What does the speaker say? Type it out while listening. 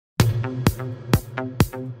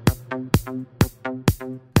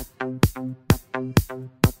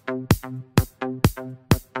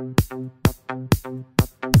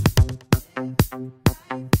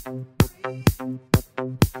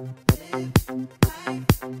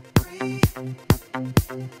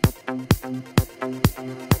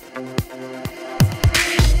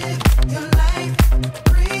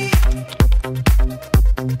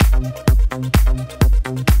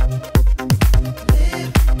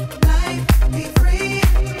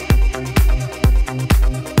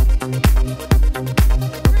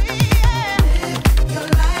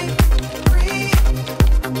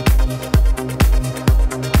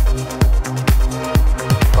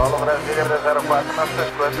Brasília 04,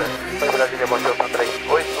 950. Foi Brasília, bateu com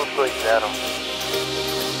 3820.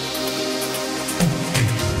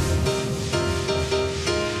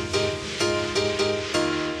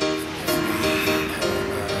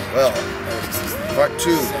 Well, part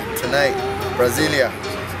 2 tonight, Brasília.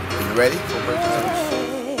 Are you ready?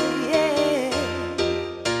 Yeah.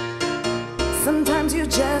 Sometimes you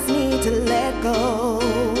just need to let go.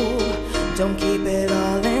 Don't keep it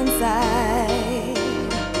all inside.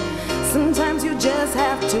 Sometimes you just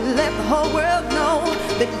have to let the whole world know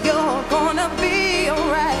that you're gonna be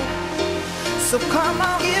alright. So come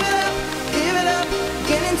on, give it up, give it up,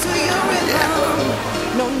 get into your rhythm.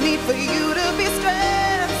 No need for you to be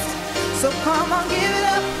stressed. So come on, give it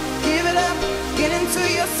up, get into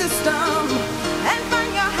your system and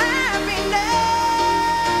find your happiness.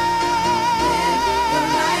 Live your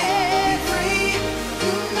life, be free.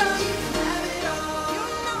 You know you can have it all. You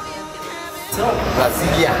know you can have it all.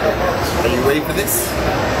 Brasília. Are you ready for this?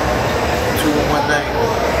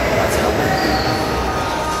 2119. Let's go.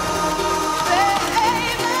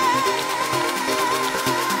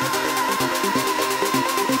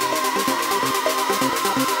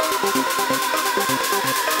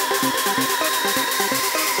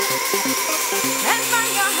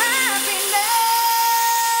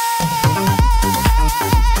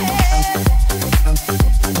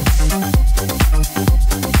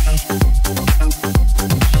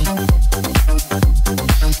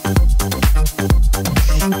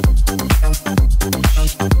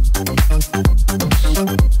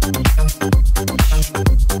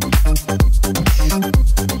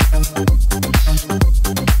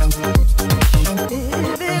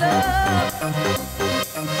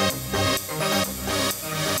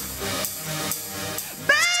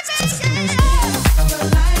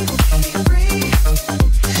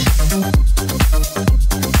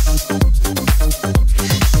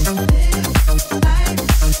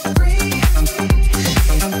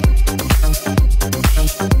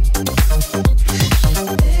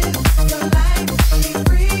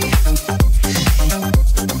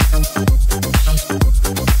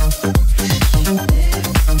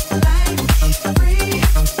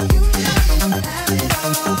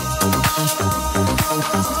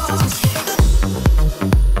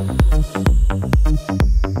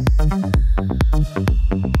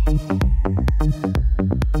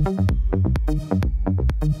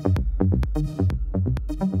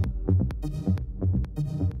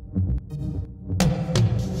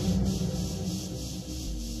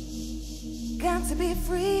 Got to be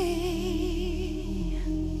free.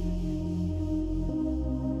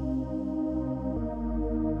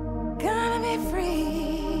 Gotta be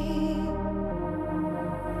free.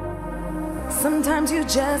 Sometimes you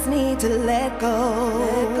just need to let go.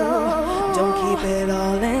 Don't keep it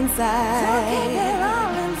all inside.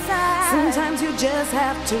 Sometimes you just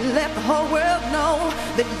have to let the whole world know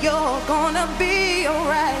that you're gonna be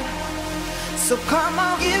alright. So come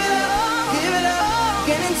on, give it up,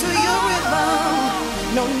 get into your rhythm.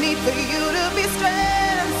 No need for you to be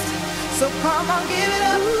stressed. So come on, give it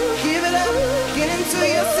up.